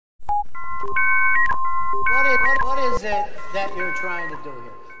What is it that you're trying to do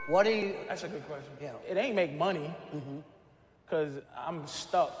here? What are you... That's a good question. Yeah. It ain't make money, because I'm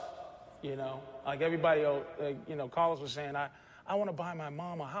stuck, you know? Like everybody, you know, Carlos was saying, I want to buy my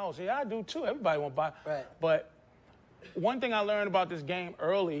mom a house. Yeah, I do too. Everybody want to buy. Right. But one thing I learned about this game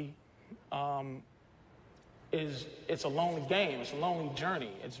early is it's a lonely game. It's a lonely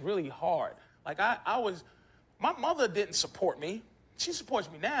journey. It's really hard. Like my mother didn't support me. She supports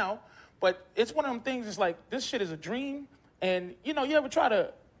me now, but it's one of them things, it's like, this shit is a dream. And, you know, you ever try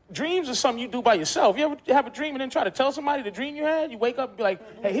to, dreams are something you do by yourself. You ever have a dream and then try to tell somebody the dream you had? You wake up and be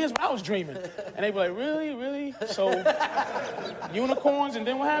like, hey, here's what I was dreaming. And they be like, really, really? So, unicorns, and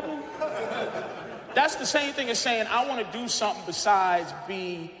then what happened? That's the same thing as saying, I want to do something besides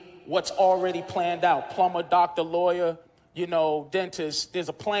be what's already planned out. Plumber, doctor, lawyer, you know, dentist, there's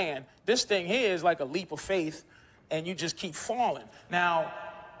a plan. This thing here is like a leap of faith, and you just keep falling. Now,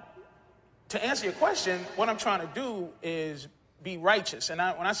 to answer your question, what I'm trying to do is be righteous. And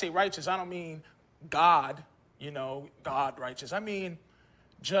when I say righteous, I don't mean God, you know, God righteous. I mean,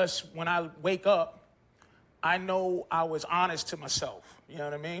 just when I wake up, I know I was honest to myself. You know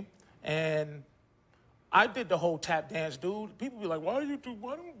what I mean? And I did the whole tap dance, dude. People be like, why do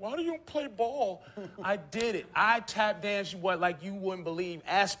you play ball? I did it. I tap danced like you wouldn't believe.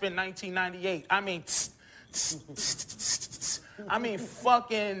 Aspen 1998. I mean, I mean,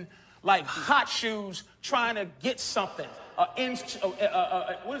 fucking like hot shoes trying to get something. What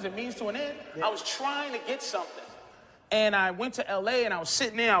does it mean to an end? Yeah. I was trying to get something. And I went to L.A. and I was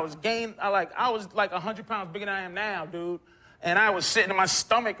sitting there. I was like 100 pounds bigger than I am now, dude. And I was sitting, and my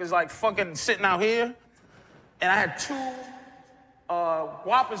stomach is like fucking sitting out here. And I had 2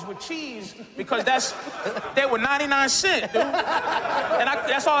 Whoppers with cheese because they were 99 cents, dude. And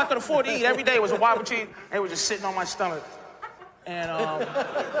that's all I could afford to eat every day was a Whopper cheese. And it was just sitting on my stomach. And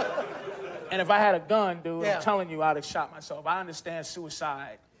if I had a gun, dude, I'm telling you, I'd have shot myself. I understand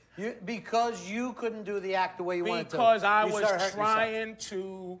suicide. Because you couldn't do the act the way you wanted to. Because I was trying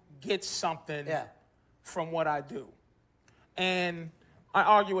to get something from what I do. And I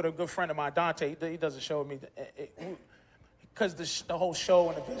argue with a good friend of mine, Dante. He does a show with me. Because the whole show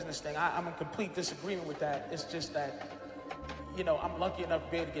and the business thing, I'm in complete disagreement with that. It's just that, you know, I'm lucky enough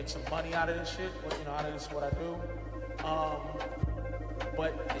to be able to get some money out of this shit, you know, out of this what I do.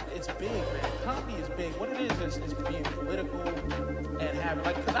 But it's big, man. Comedy is big. What it is being political and having,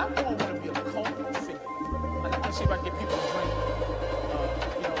 like, because I more want to be a cult figure. Like, I want to see if I can get people to drink,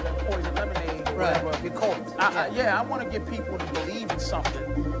 you know, that poison lemonade. Right, your cult. I want to get people to believe in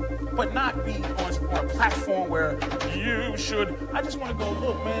something, but not be on a platform where you should. I just want to go,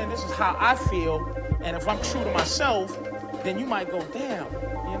 look, man, this is how I feel, and if I'm true to myself, then you might go, damn,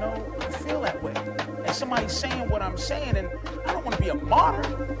 you know, I feel that way. And somebody's saying what I'm saying, and I don't want to be a martyr.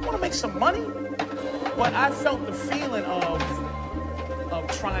 I want to make some money. But I felt the feeling of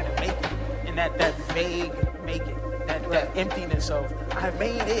trying to make it, and that vague make it, that emptiness of, I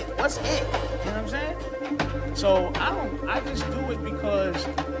made it. What's it? You know what I'm saying? So I just do it because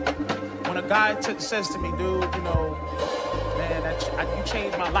when a guy says to me, dude, you know, man, you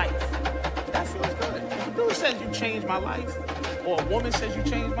changed my life. That feels good. If a dude says you changed my life, or a woman says you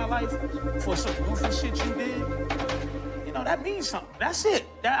changed my life for some goofy shit you did, you know, that means something. That's it.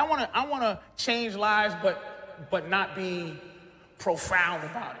 I want to change lives, but not be profound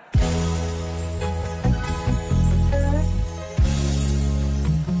about it.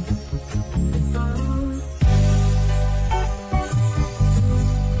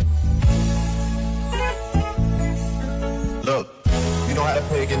 Look, you know how to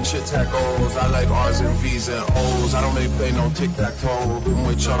play getting shit tacos. I like R's and V's and O's. I don't really play no tic-tac-toe. Been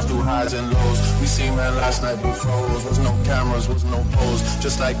with Charles through highs and lows. We seen man last night, we froze. Was no cameras, was no pose.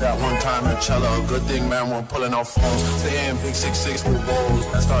 Just like that one time at Cello. Good thing man won't pulling off phones. Stay in big 6'6" with woes.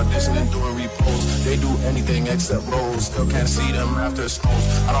 I start dissing and doing repos. They do anything except rolls. Still can't see them after it snows.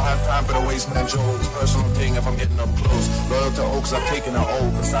 I don't have time for the waste man jokes. Personal thing if I'm getting up close. Loyal to Oaks, I've taken an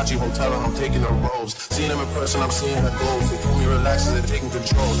old Versace hotel and I'm taking a rose. Seeing them in person, I'm seeing the goals. They told me relax as they're taking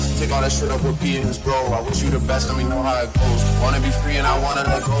control. Take all that shit up with P and his bro. I wish you the best, let me know how it goes. Wanna be free and I wanna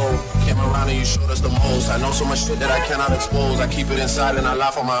let go. Came around and you showed us the most. I know so much shit that I cannot expose. I keep it inside and I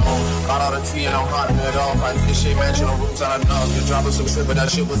laugh on my own. Got all the tea and I'm hotting it off. I need a shit mansion on rooms on enough. You're dropping some shit, but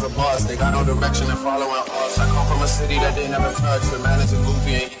that shit was a bust. They got no direction and following us. I come from a city that they never touch. The man is a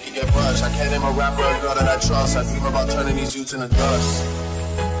goofy and he can get brushed. I can't name a rapper or a girl that I trust. I dream about turning these youths into dust.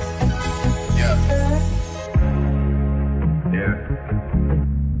 Yeah.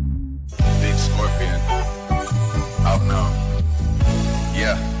 Big Scorpion. Out now.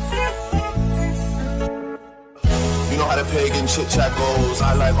 Yeah. You know how to play getting chit chat goes.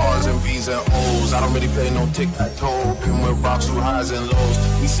 I like R's and V's and O's. I don't really play no tic-tac-toe. Been with rocks through highs and lows.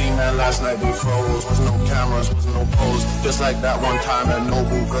 We seen man last night, we froze. Was no cameras, was no pose. Just like that one time at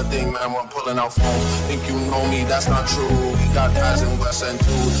Noble. Good thing man weren't pulling out phones. Think you know me, that's not true. We got ties in West End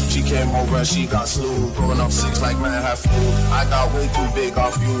too. She came over and she got slew. Growing up 6 like man had flu. I got way too big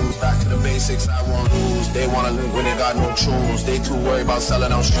off views. Back to the basics, I won't lose. They wanna live when they got no tunes. They too worried about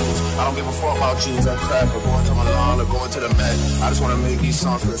selling out shoes. I don't give a fuck about jeans and crap. Or going to Milan or going to the Met. I just wanna make these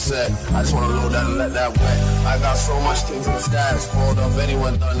songs for the set. I just wanna load that and let that wet. I got so much things in the stash. Pulled up,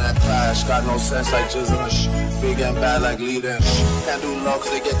 anyone done that clash. Got no sense like Jizzle. Big and bad like Liv.e. Can't do love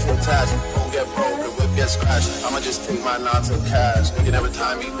cause they get too attached. Phone get broke, the whip get scratched. I'ma just take my knots and cash. Nigga never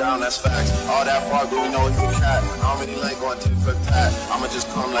tie me down, that's facts. All that bark, but we know he's a cat. How many like going tit for tat? I'ma just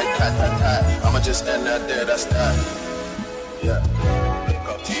come like tat tat tat. I'ma just end that there, that's that. Yeah. Pick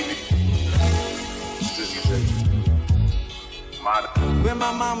up TV. When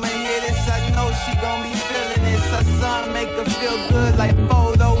my mama hear this, I know she gon' be feeling this. Her son make her feel good like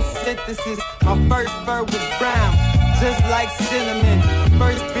photosynthesis. My first bird was brown, just like cinnamon.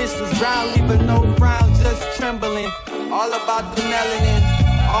 First bitch was roundly, but no frown, just trembling. All about the melanin,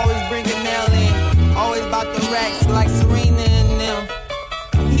 always bringing mail in. Always about the racks like Serena and them.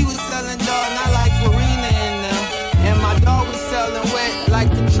 He was selling dog, not like Karina and them. And my dog was selling wet like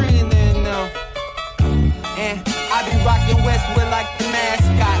Katrina and them. And I be rockin' Westwood like the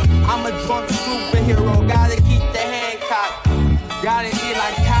mascot. I'm a drunk superhero, gotta keep the hand cocked. Gotta eat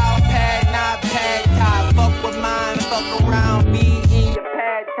like cow pad, not pad thai. Fuck with mine, fuck around, be in your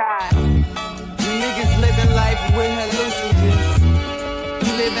pad thai. You niggas living life with hallucinogens.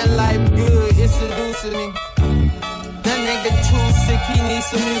 You living life good, it's seducing me. That nigga too sick, he needs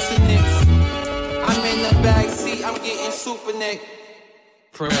some Mucinex. I'm in the backseat, I'm getting super neck.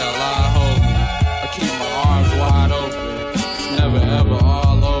 Prayer, lie, hold me. I keep my arms wide open. It's never ever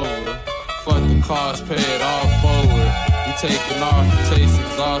all over. Fuck the cost, pay it all forward. You taking off, you taste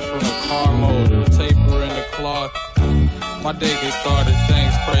exhaust from the car motor. Taper in the cloth. My day get started,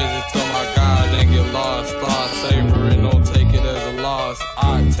 thanks, praise till my God then get lost. Thought savoring, don't take it as a loss.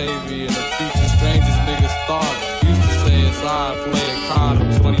 ARTV in the future, strangest niggas thought. Used to say it's Ahwlee, a condom,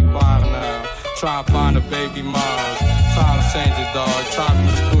 25 now. Try and find a baby moms. Time to change it, dog. Top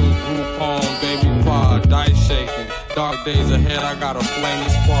the school, group home, baby pod, dice shaking. Dark days ahead, I got a flame to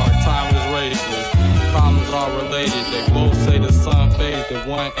spark. Time is racist. Problems all related. They both say the sun fades to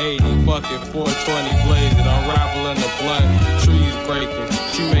 180. Fucking 420 blazing. Unraveling the blunt. Trees breaking.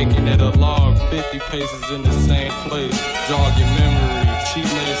 She making it a log. 50 paces in the same place. Jog your memory. Cheap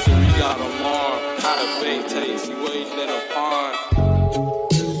masonry got alarm. How to bait taste. You waiting in a pond.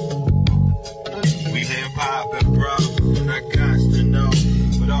 Poppin', bro, and I got to know.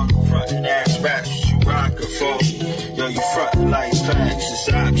 With all the frontin' ass raps you rockin' for. Yo, you frontin' like facts, it's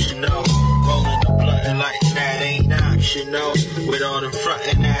optional. Rollin' the blunt and like that ain't optional. With all the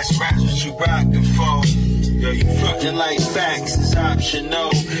frontin' ass raps what you rockin' for. Yo, you frontin' like facts, it's optional.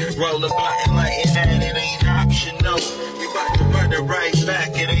 Roll the blunt and like that it ain't optional. You about to run it right back,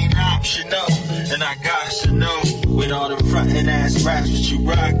 it ain't optional. And I got to know. With all the frontin' ass raps what you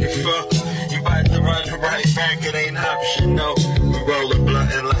rockin' for. About to run right back, it ain't optional. We roll a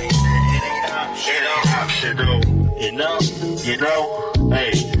blunt and like that, it ain't optional. You know,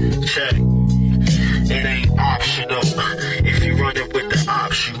 hey, check. It ain't optional. If you run it with the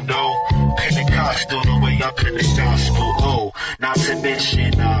ops, you know. Pentecostal, the way I pin the gospel. Oh, not to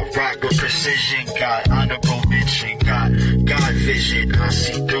mention, rock with precision. Got honorable mention. Got God vision. I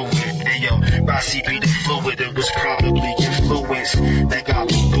see through it. And yo, Rossi be the fluid. It was probably influence that got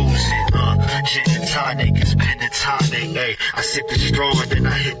me boozing. Gin and tonic is pentatonic. Hey, I sip the straw, then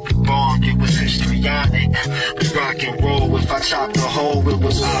I hit the bong. It was histrionic. We rock and roll. If I chop the hole, it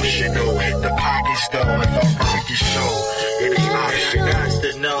was optional. Hit the pockets though. If I rock the show, it ain't optional. I got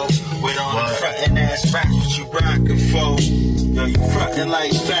to know. With all the frontin' ass raps, what you rockin' for? Yo, you frontin'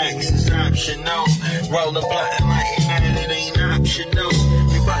 like facts, it's optional. Roll the blunt and like that, it ain't optional.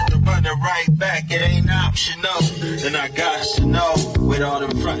 You about to run it right back, it ain't optional. And I got to know. With all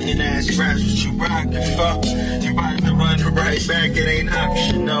the frontin' ass raps, what you rockin' for? You about to run it right back, it ain't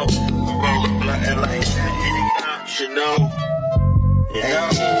optional. Roll the blunt and like that, it ain't optional.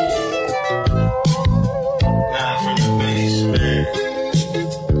 Yeah. Nah, from the basement.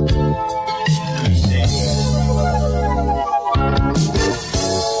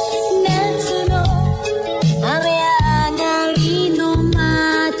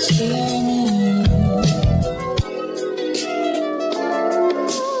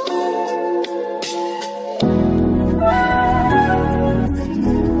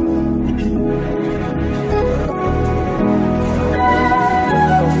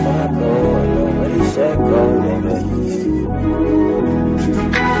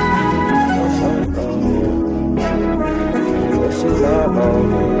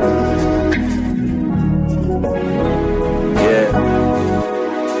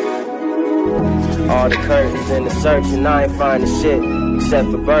 all the curtains in the search and I ain't finding shit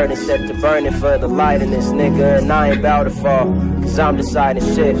except for burning, set to burning for the light in this nigga. And I ain't about to fall, cause I'm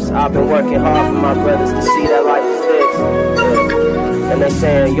deciding shifts. I've been working hard for my brothers to see that life is fixed. Yeah. And they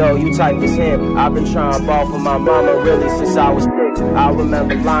saying, yo, you type as him. I've been trying to ball for my mama really since I was 6. I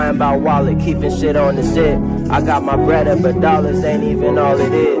remember lying about wallet, keeping shit on the zip. I got my bread up, but dollars ain't even all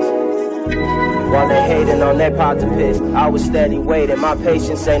it is. While they hating on their pot to piss, I was steady waiting, my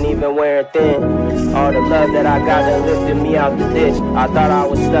patience ain't even wearing thin. All the love that I got that lifted me out the ditch. I thought I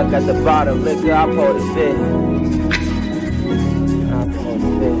was stuck at the bottom, liquor, I pulled a fit.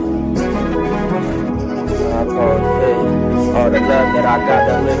 All the love that I got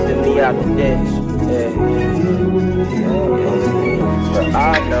that lifted me out the ditch. But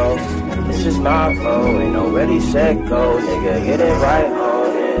I know, this is my flow, ain't no ready, set, go, nigga, get it right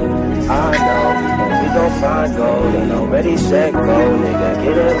on it. I know, and we gon' find gold, ain't no ready, set, go, nigga,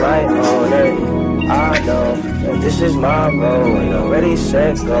 get it right on it. I know, and this is my road, ain't no ready,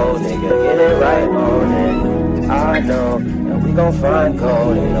 set, go, nigga, get it right on it. I know, and we gon' find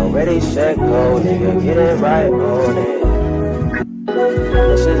gold, ain't no ready, set, go, nigga, get it right on it.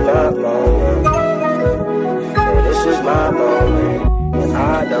 This is my moment, yeah, this is my moment. And I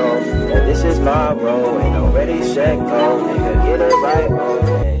know that this is my role. Ain't no ready, set, go, nigga, get it right on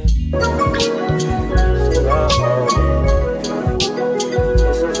it. This is my moment.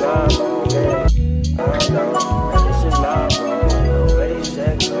 This is my moment. I know that this is my role. Ain't no ready,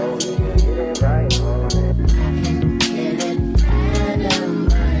 set, go, nigga, get it right on it. Get it out of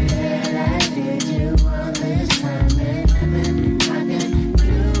my head. I did you all this time and nothing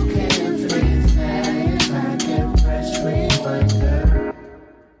you can fix that if I can press rewind, girl.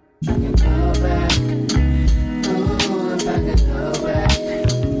 I can go back, ooh, if I can go back, yeah,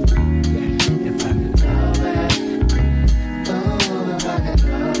 if I can go back, ooh, if I can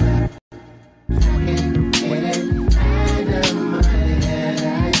go back, I can get it out of my head.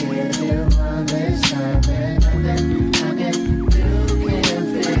 I gave you all this time and nothing you can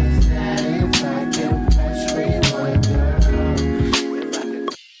fix that if I can press rewind, girl. If I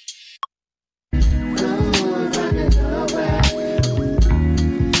can go back.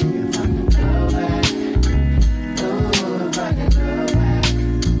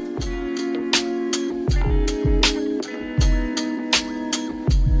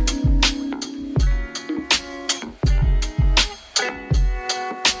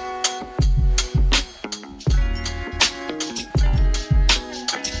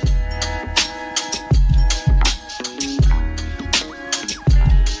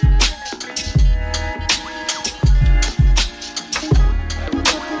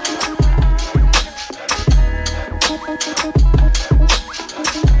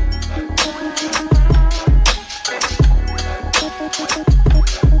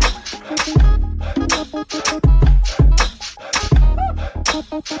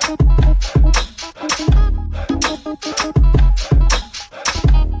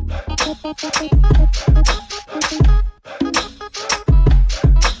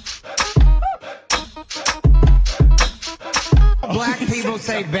 Black people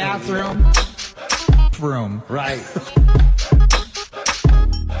say bathroom. Room. Right.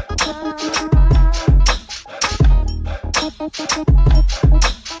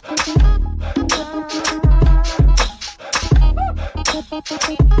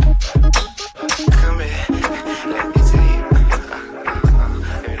 Come here, let me tell you.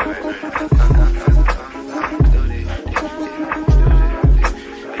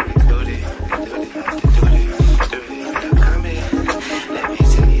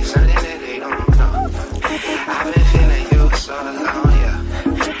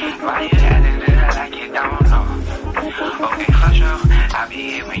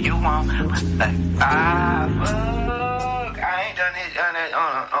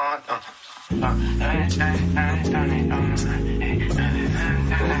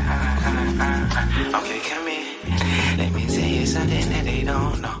 Okay, come here. Let me tell you something that they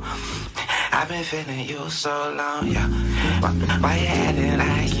don't know. I've been feeling you so long, yeah. Why you acting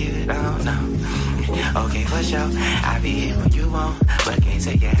like you don't know? Okay, for sure. I be here when you want, but can't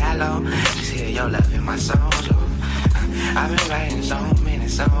take it how long. Just hear your love in my soul, though. I've been writing so many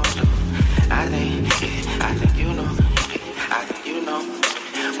songs, though. I think you know. I think you know.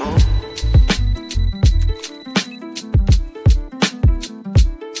 Move.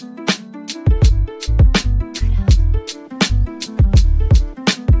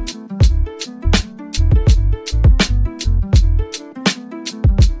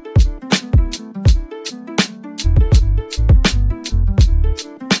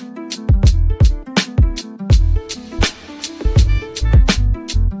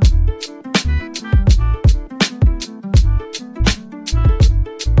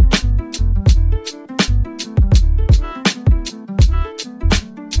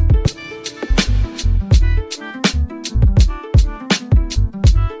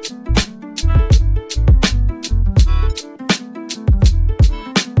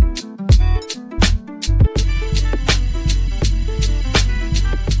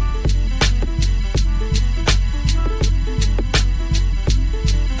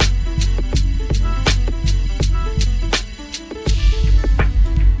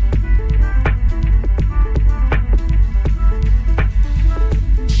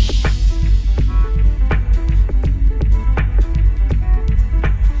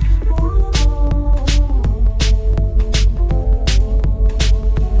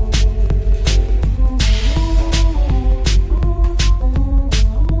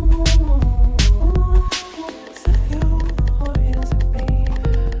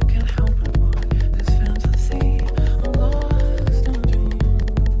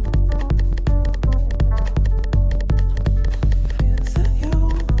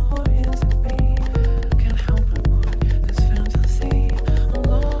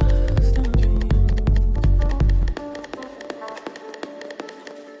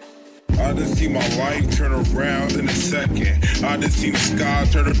 my life turn around in a second. I just seen the sky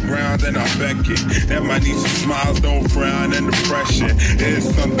turn around and I beckon. And my niece smiles, don't frown, and depression.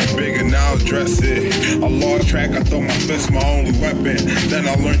 It's something bigger, now I'll address it. I lost track, I thought my fist my only weapon. Then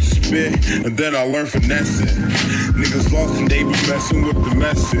I learned to spit, and then I learned finessing. Niggas lost and they be messing with the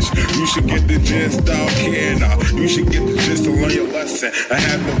message. You should get the gist, I don't care now. You should get the gist to learn your lesson. I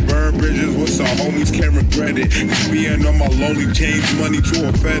had to burn bridges with some homies, can't regret it. Cause being on my lonely changed money to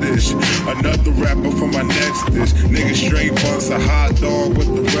a fetish. Another rapper for my next dish. Niggas straight buns a hot dog with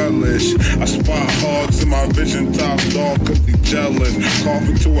the relish. I spot hogs in my vision, top dog cause they jealous.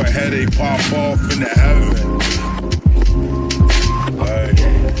 Coughing to a headache, pop off into heaven. Like,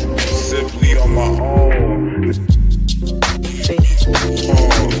 simply on my own.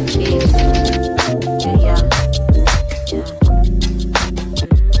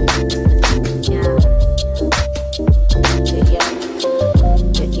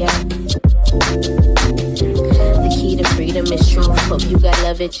 Hope you got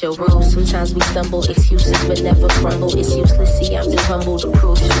love at your room. Sometimes we stumble, excuses but never crumble. It's useless, see I'm too humble to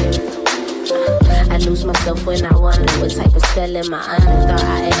prove shit. I lose myself when I wonder what type of spell am I under. Thought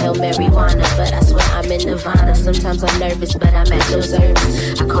I inhaled marijuana, but I swear I'm in nirvana. Sometimes I'm nervous, but I'm at your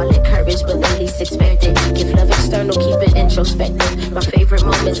service. I call it courage, but the least expected. Give love external, keep it introspective. My favorite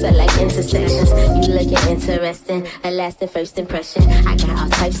moments are like intersections. You looking interesting, a lasting first impression. I got all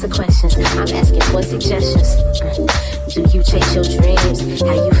types of questions, I'm asking for suggestions. Do you chase your dreams?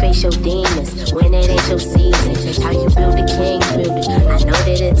 How you face your demons when it ain't your season? How you build a king, build it. I know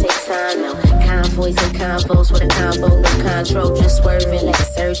that it takes time, no convoys and convos with a combo, no control. Just swerving like a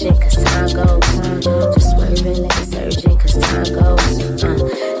surgeon, cause time goes. Just swerving like a surgeon, cause time goes.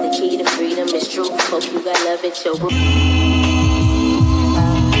 The key to freedom is truth. Hope you got love at your root.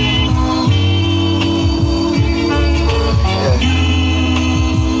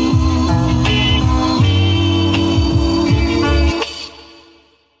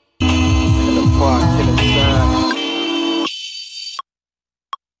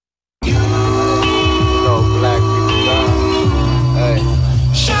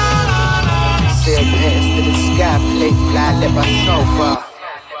 Let my sofa.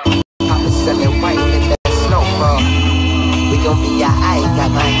 Papa selling white, let that snowfall. We gon' be alright,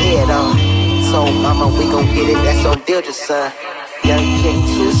 got my head on. Told mama we gon' get it, that's on deal to son. Young king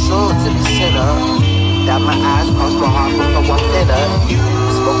too soon to be sinner. Got my eyes crossed my heart before I'm thinner.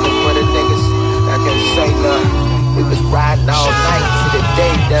 Spoken for the niggas, I can't say none. We was riding all night till the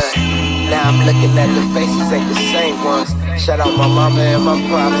day done. Now I'm looking at the faces, ain't the same ones. Shout out my mama and my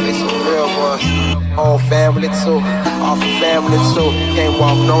pop, they some real ones. Whole family too, off the family too. Can't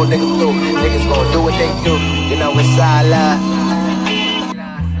walk no nigga through. Niggas gon' do what they do. You know it's all love.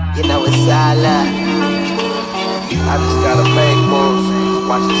 You know it's all love. I just gotta make moves.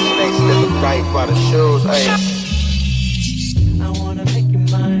 Watch the snakes living right by the shoes. Ay. I wanna make you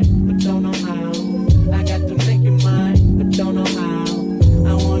mine, but don't know how. I got to make you mine, but don't know how.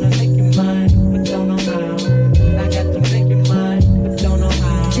 I wanna make you mine, but don't know how. I got to make you mine, but don't know how.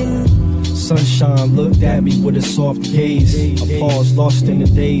 Sunshine looked at me with a soft gaze. I paused, lost in the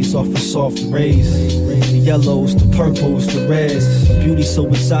days off of soft rays. The yellows, the purples, the reds. Beauty so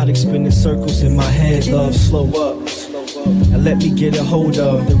exotic, spinning circles in my head. Love, slow up. And let me get a hold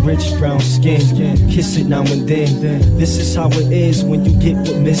of the rich brown skin. Kiss it now and then. This is how it is when you get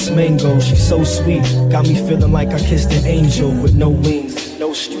with Miss Mango. She's so sweet, got me feeling like I kissed an angel with no wings,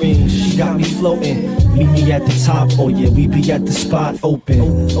 no strings. She got me floating. Meet me at the top, oh yeah, we be at the spot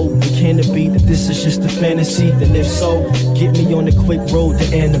open. Can it be that this is just a fantasy? Then if so, get me on the quick road to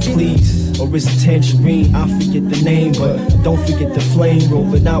Anna, please. Or is it Tangerine? I forget the name, but don't forget the flame.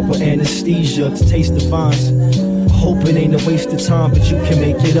 Rolling out with anesthesia to taste the vines. Hope it ain't a waste of time, but you can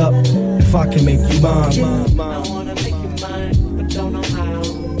make it up if I can make you mine. I wanna make you mine, but don't know how.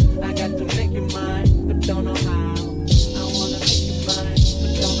 I got to make you mine, but don't know how. I wanna make you mine,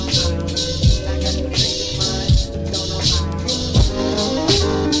 but don't know how. I got to make you mine, but don't know how.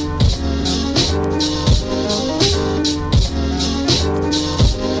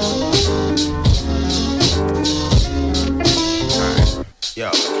 Yo,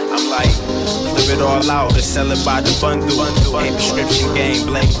 I'm like, live it all out, or sell it by the bundle. Ain't prescription game,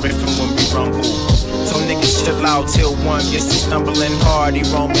 Blake Griffin when we rumble. So niggas chill out till one gets to stumbling hard. He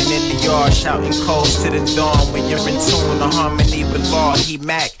roaming in the yard, shouting codes to the dawn. When you're in tune, the harmony with law, he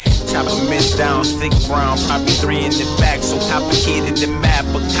Mac. Chop a miss down, stick brown, probably 3 in the back. So cop a key to the map,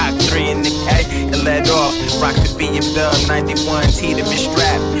 but cock 3 in the A and let off. Rock the BMW 91 T to be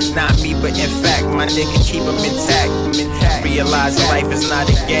strapped. Not me, but in fact, my nigga keep him intact. Realize life is not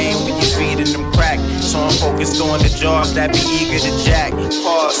a game when you feeding them crack. So I'm focused on the jobs that be eager to jack.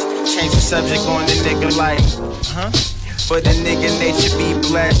 Pause, change the subject on the nigga like, huh? But the nigga nature be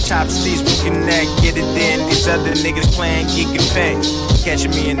blessed. Chopsticks we connect, get it then. These other niggas playing geek and pay.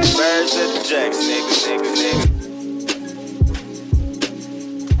 Catching me in the birds of the jacks, nigga.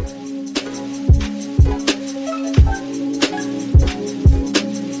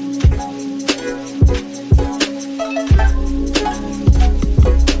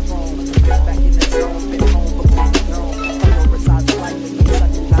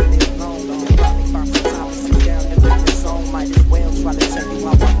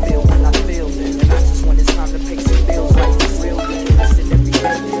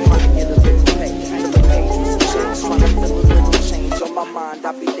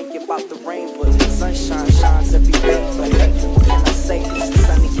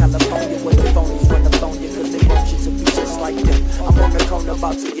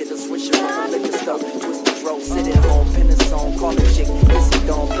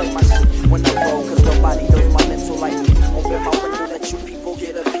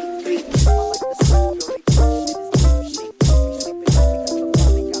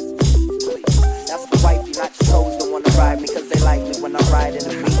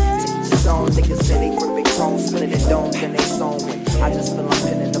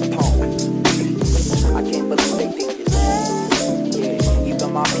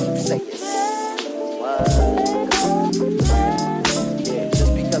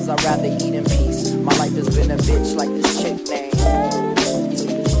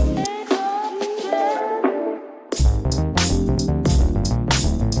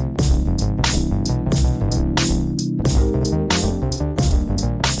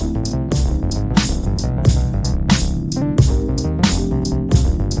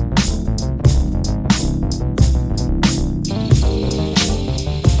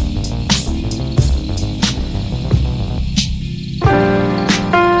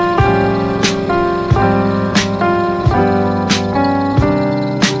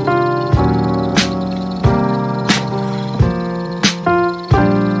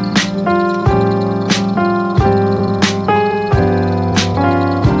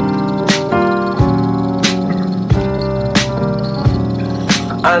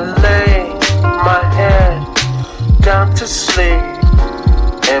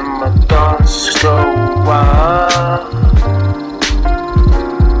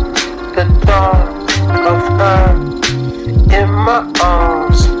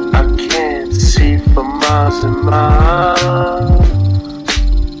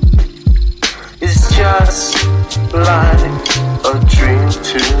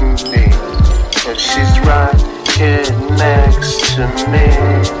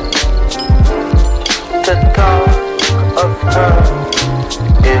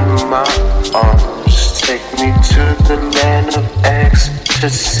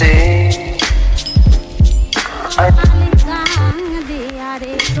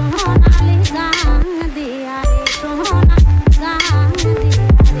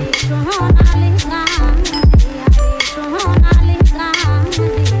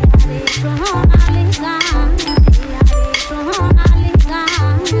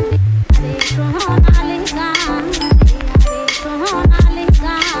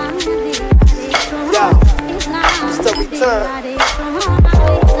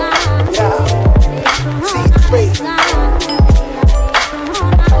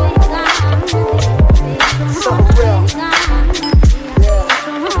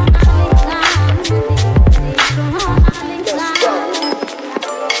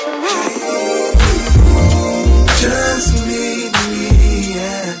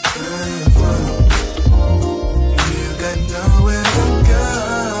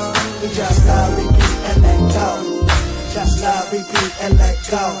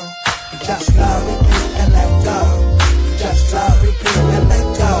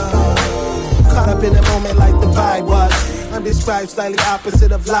 Slightly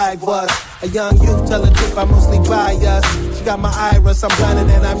opposite of L.ive was. A young youth, tell the truth, I'm mostly biased. She got my iris, I'm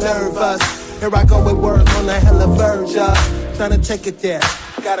blinded and I'm nervous. Here I go with words on the hella verge, trying to take it there,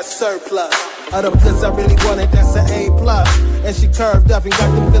 got a surplus. Of them goods I really wanted, that's an A+. And she curved up and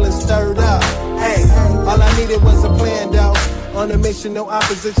got them feeling stirred up. Hey, all I needed was a plan though. On a mission, no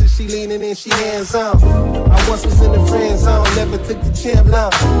opposition, she leaning in, she hands on. I once was in the friend zone, never took the champ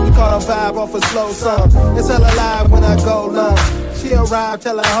long. We call her vibe off a slow song. It's L.ive when I go long. She arrived,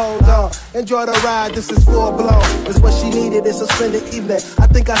 tell her hold on. Enjoy the ride, this is full blown. It's what she needed, it's a splendid evening. I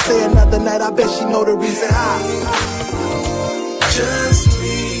think I say another night, I bet she know the reason. Just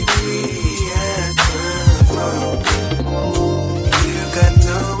meet me at the phone. You got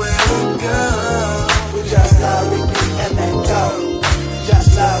nowhere to go. We just love, repeat, and let go.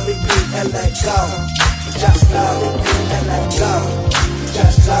 Just love, repeat, and let go. Just love, repeat, and let go.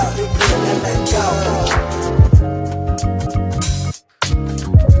 Just love, repeat, and let go.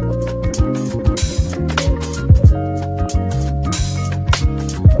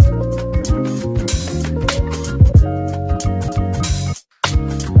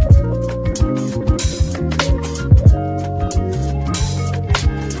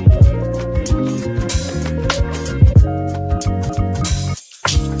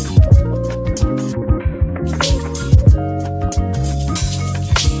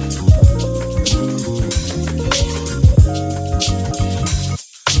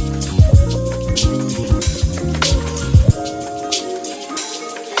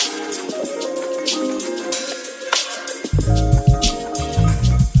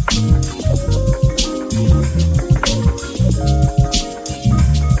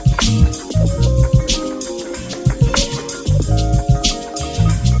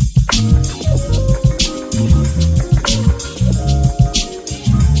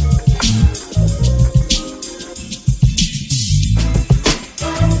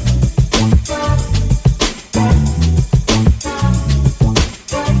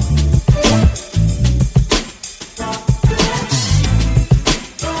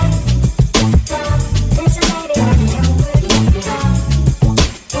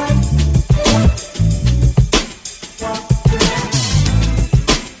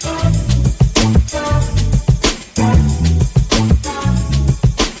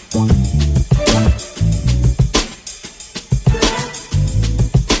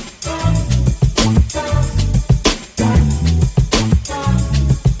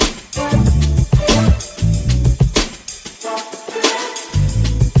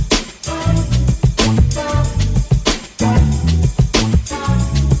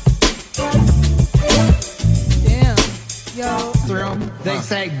 They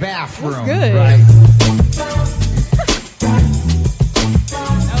say bathroom. That's good. Right.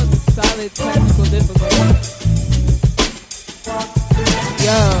 That was a solid technical difficulty.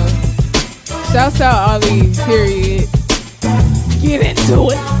 Yo. Shouts out Ahwlee, period. Get into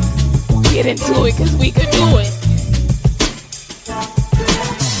it. Get into it, because we could do it.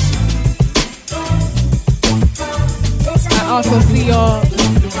 I also see y'all.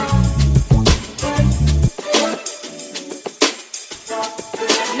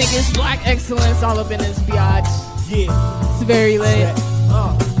 Niggas, black excellence all up in this biatch. Yeah. It's very lit.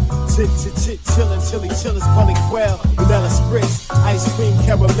 Chillin', chillin', calling quail, vanilla spritz, ice cream,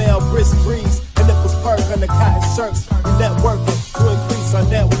 caramel, brisk breeze, and nipples perk on the cotton shirts. We networking to increase our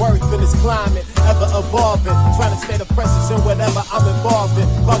net worth in this climate, ever evolving, trying to stay the presence in whatever I'm involved in.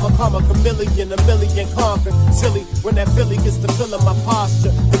 Karma, chameleon, a million conquered. Silly when that Philly gets the feel of my posture.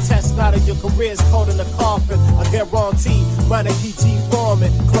 The test not of your career's cold in the coffin. I guarantee, minor PG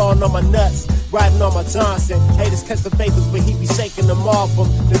forming, clawing on my nuts. Riding on my Johnson, haters catch the vapors, but he be shaking them off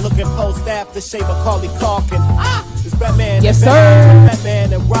them. They looking post after Shea Macaulay Calkin. Ah, it's Batman, yes, sir.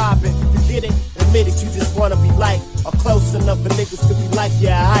 Batman and Robin. You get it? Admit it, you just wanna be like, or close enough for niggas to be like,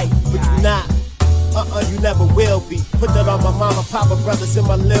 yeah, aight, but you not. You never will be. Put that on my mama, papa, brothers, and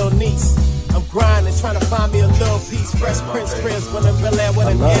my little niece. I'm grinding, trying to find me a little piece. Fresh Prince Chris when I'm Bel Air, when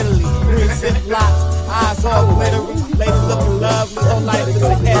I'm Italy. Green zip locks, eyes all glittery. Lady looking lovely, whole life is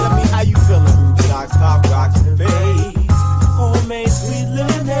ahead of me. How you feeling? Socks, pop, rocks, and fades. Homemade sweet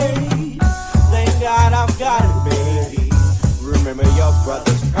lemonade. Thank God I've got it, baby. Remember your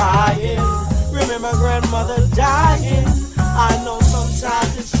brother's crying. Remember grandmother dying. I know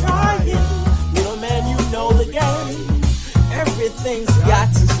sometimes it's trying. Little man, you know the game. Everything's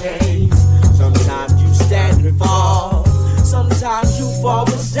got to change. Sometimes you stand and fall. Sometimes you fall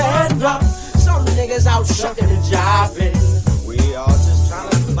and stand up. Some niggas out shucking and jiving. We all just trying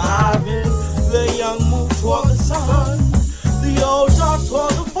to survive it. The young move toward the sun. The old talk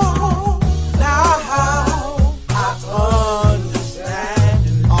toward the fall. Now how I understand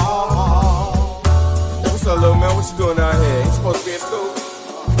it all. What's up, little man? What you doing out here? Ain't supposed to be in school?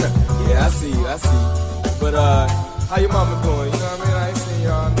 Yeah, I see you. But how your mama doing? You know what I mean? I ain't seen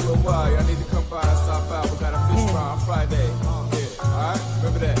y'all in a little while. Y'all need to come by and stop out. We got a fish fry on Friday. Yeah, alright?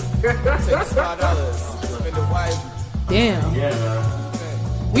 Remember that. Take us $5. Spend it wisely. Damn. Yeah,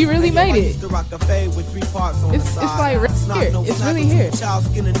 man. We really made it. It's like right here. It's really here. Child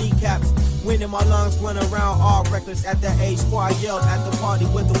skin and kneecaps. Wind in my lungs, run around all reckless at that age. Before I yelled at the party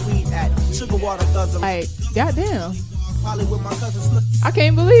with the weed at. Sugar water guzzle. Like, goddamn. Probably with my cousin. I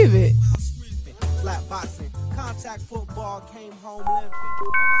can't believe it. Flat boxing, contact football, came home limping.